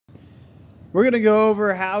We're going to go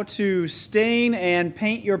over how to stain and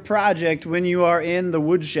paint your project when you are in the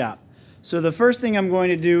wood shop. So the first thing I'm going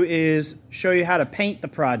to do is show you how to paint the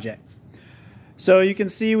project. So you can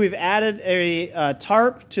see we've added a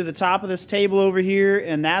tarp to the top of this table over here,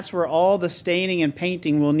 and that's where all the staining and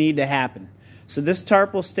painting will need to happen. So this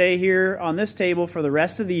tarp will stay here on this table for the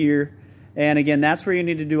rest of the year, and again, that's where you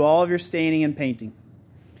need to do all of your staining and painting.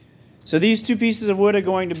 So these two pieces of wood are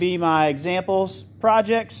going to be my examples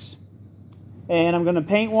projects, and I'm going to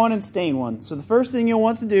paint one and stain one. So the first thing you'll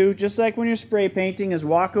want to do, just like when you're spray painting, is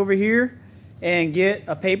walk over here and get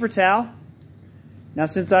a paper towel. Now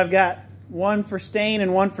since I've got one for stain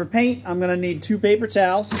and one for paint, I'm going to need 2 paper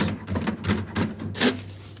towels.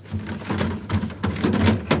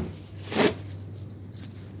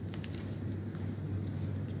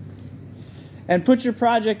 And put your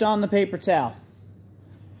project on the paper towel.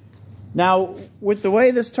 Now, with the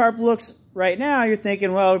way this tarp looks right now, you're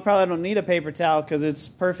thinking, well, we probably don't need a paper towel because it's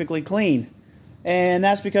perfectly clean. And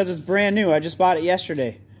that's because it's brand new. I just bought it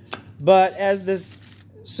yesterday. But as this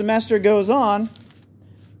semester goes on,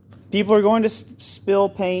 people are going to spill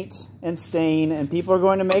paint and stain, and people are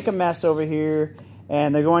going to make a mess over here,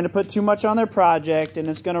 and they're going to put too much on their project, and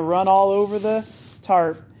it's going to run all over the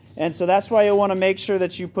tarp. And so that's why you'll want to make sure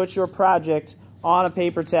that you put your project on a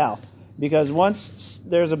paper towel. Because once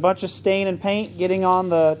there's a bunch of stain and paint getting on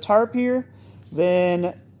the tarp here,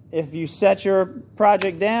 then if you set your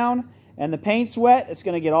project down and the paint's wet, it's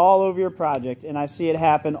going to get all over your project. And I see it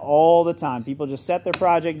happen all the time. People just set their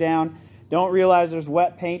project down, don't realize there's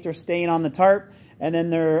wet paint or stain on the tarp, and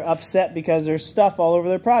then they're upset because there's stuff all over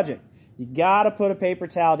their project. You got to put a paper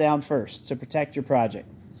towel down first to protect your project.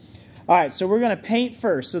 Alright, so we're going to paint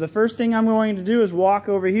first. So the first thing I'm going to do is walk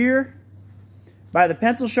over here. By the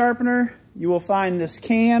pencil sharpener, you will find this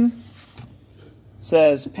can. It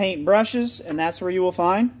says paint brushes, and that's where you will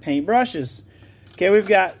find paint brushes. Okay, we've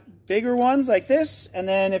got bigger ones like this, and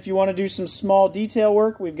then if you want to do some small detail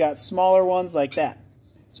work, we've got smaller ones like that.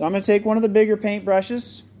 So I'm going to take one of the bigger paint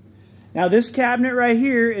brushes. Now this cabinet right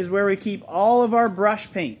here is where we keep all of our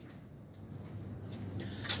brush paint.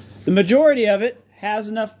 The majority of it has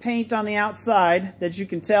enough paint on the outside that you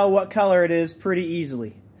can tell what color it is pretty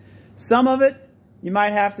easily. Some of it you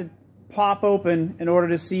might have to pop open in order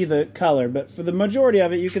to see the color, but for the majority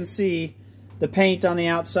of it you can see the paint on the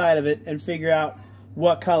outside of it and figure out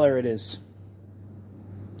what color it is.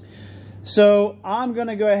 So I'm going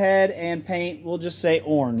to go ahead and paint, we'll just say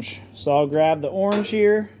orange. So I'll grab the orange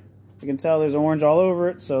here. You can tell there's orange all over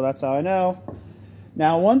it, so that's how I know.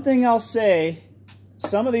 Now one thing I'll say,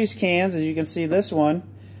 some of these cans, as you can see this one,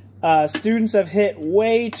 students have hit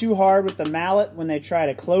way too hard with the mallet when they try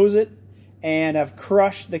to close it and have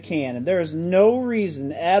crushed the can. And there is no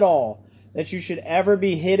reason at all that you should ever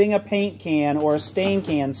be hitting a paint can or a stain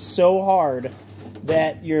can so hard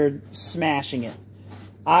that you're smashing it.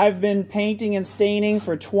 I've been painting and staining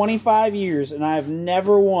for 25 years, and I've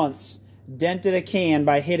never once dented a can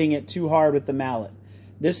by hitting it too hard with the mallet.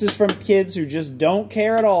 This is from kids who just don't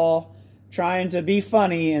care at all, trying to be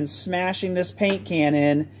funny and smashing this paint can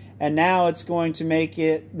in, and now it's going to make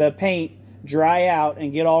the paint dry out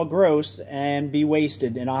and get all gross and be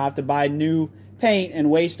wasted, and I'll have to buy new paint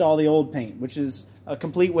and waste all the old paint, which is a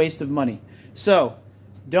complete waste of money. So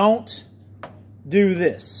don't do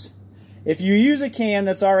this. If you use a can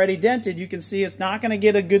that's already dented, you can see it's not going to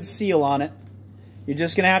get a good seal on it. You're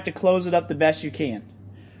just going to have to close it up the best you can.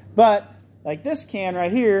 But like this can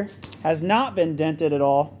right here has not been dented at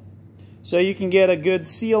all, so you can get a good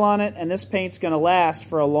seal on it, and this paint's going to last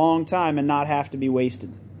for a long time and not have to be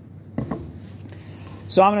wasted.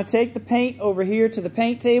 So I'm going to take the paint over here to the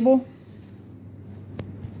paint table.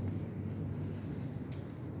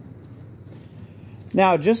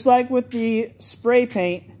 Now, just like with the spray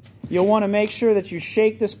paint, you'll want to make sure that you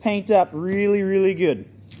shake this paint up really, really good.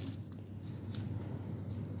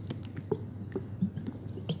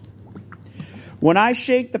 When I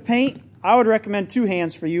shake the paint, I would recommend 2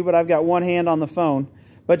 hands for you, but I've got 1 hand on the phone.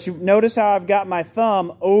 But you notice how I've got my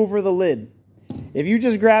thumb over the lid. If you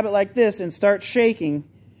just grab it like this and start shaking,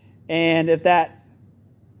 and if that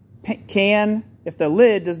can, if the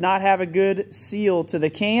lid does not have a good seal to the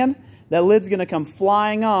can, that lid's going to come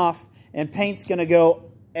flying off and paint's going to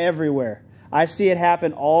go everywhere. I see it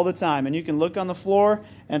happen all the time, and you can look on the floor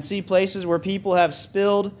and see places where people have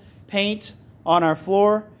spilled paint on our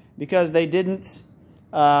floor because they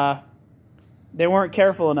weren't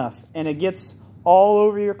careful enough, and it gets all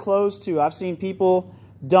over your clothes too. I've seen people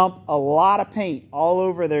dump a lot of paint all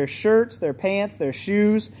over their shirts, their pants, their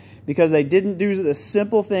shoes, because they didn't do the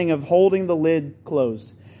simple thing of holding the lid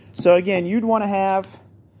closed. So again, you'd want to have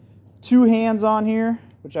 2 hands on here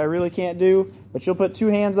which I really can't do, but you'll put 2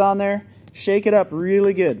 hands on there, shake it up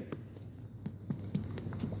really good.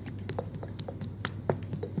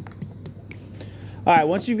 Alright,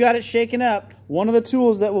 once you've got it shaken up, one of the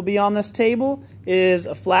tools that will be on this table is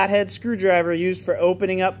a flathead screwdriver used for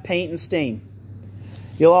opening up paint and stain.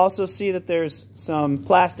 You'll also see that there's some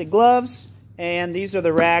plastic gloves, and these are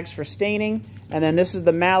the rags for staining, and then this is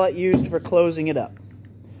the mallet used for closing it up.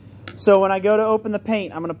 So when I go to open the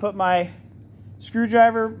paint, I'm going to put my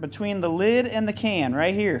screwdriver between the lid and the can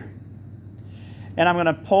right here. And I'm going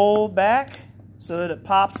to pull back so that it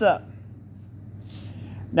pops up.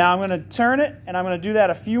 Now I'm going to turn it, and I'm going to do that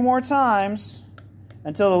a few more times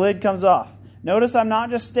until the lid comes off. Notice I'm not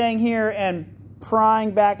just staying here and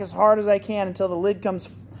prying back as hard as I can until the lid comes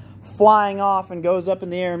flying off and goes up in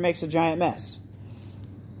the air and makes a giant mess.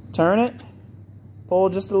 Turn it, pull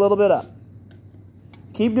just a little bit up.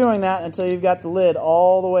 Keep doing that until you've got the lid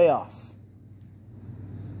all the way off.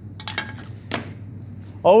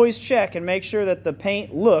 Always check and make sure that the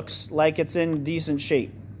paint looks like it's in decent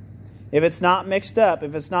shape. If it's not mixed up,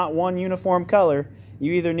 if it's not one uniform color,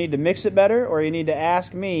 you either need to mix it better or you need to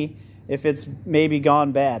ask me if it's maybe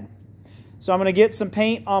gone bad. So I'm going to get some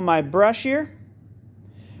paint on my brush here.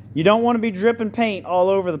 You don't want to be dripping paint all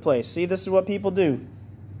over the place. See, this is what people do.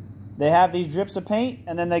 They have these drips of paint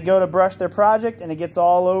and then they go to brush their project and it gets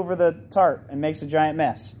all over the tarp and makes a giant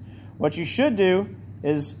mess. What you should do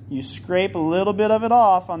is you scrape a little bit of it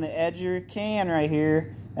off on the edge of your can right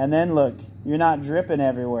here, and then look, you're not dripping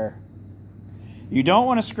everywhere. You don't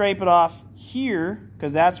want to scrape it off here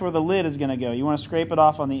because that's where the lid is going to go. You want to scrape it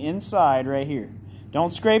off on the inside right here.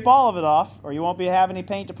 Don't scrape all of it off or you won't be having any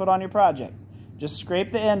paint to put on your project. Just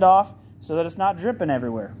scrape the end off so that it's not dripping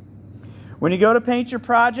everywhere. When you go to paint your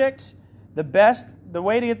project, the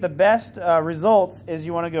way to get the best results is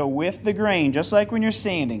you want to go with the grain, just like when you're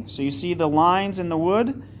sanding. So you see the lines in the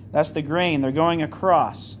wood, that's the grain. They're going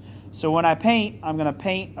across. So when I paint, I'm going to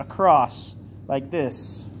paint across like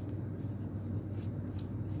this.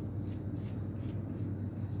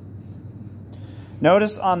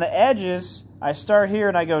 Notice on the edges, I start here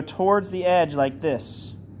and I go towards the edge like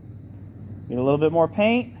this. Get a little bit more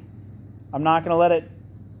paint. I'm not going to let it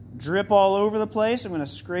drip all over the place. I'm going to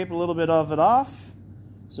scrape a little bit of it off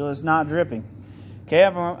so it's not dripping. Okay,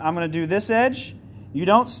 I'm going to do this edge. You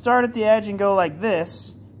don't start at the edge and go like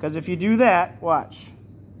this, because if you do that, watch.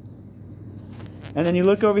 And then you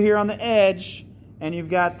look over here on the edge and you've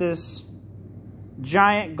got this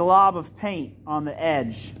giant glob of paint on the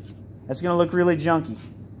edge. That's going to look really junky.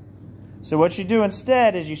 So what you do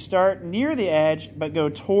instead is you start near the edge but go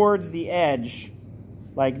towards the edge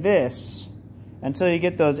like this until you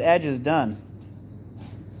get those edges done.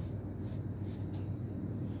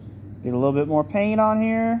 Get a little bit more paint on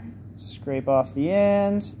here, scrape off the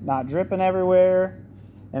end, not dripping everywhere,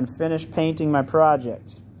 and finish painting my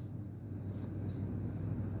project.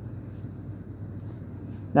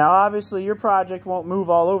 Now obviously your project won't move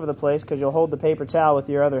all over the place because you'll hold the paper towel with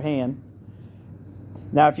your other hand.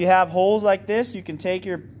 Now if you have holes like this, you can take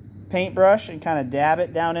your paintbrush and kind of dab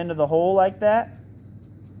it down into the hole like that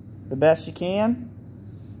the best you can.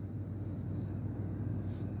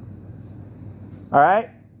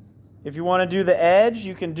 Alright, if you want to do the edge,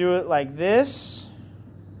 you can do it like this.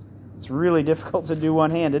 It's really difficult to do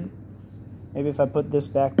one-handed. Maybe if I put this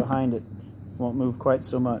back behind it, it won't move quite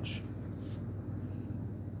so much.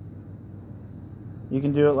 You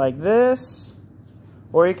can do it like this,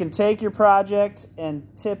 or you can take your project and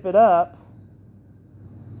tip it up,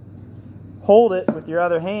 hold it with your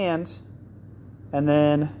other hand, and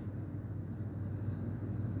then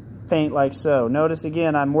paint like so. Notice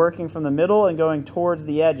again, I'm working from the middle and going towards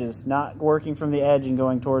the edges, not working from the edge and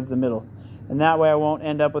going towards the middle. And that way I won't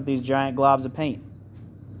end up with these giant globs of paint.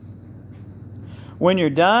 When you're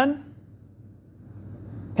done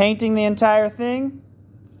painting the entire thing,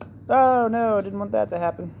 oh no, I didn't want that to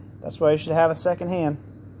happen. That's why you should have a second hand.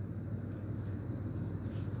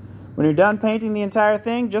 When you're done painting the entire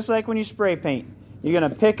thing, just like when you spray paint, you're going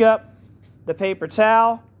to pick up the paper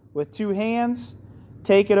towel with 2 hands,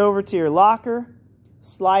 take it over to your locker,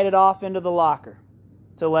 slide it off into the locker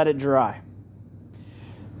to let it dry.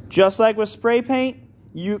 Just like with spray paint,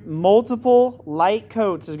 multiple light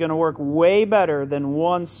coats is going to work way better than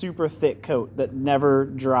one super thick coat that never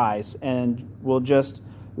dries and will just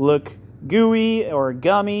look gooey or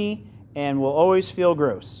gummy and will always feel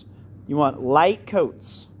gross. You want light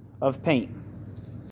coats of paint.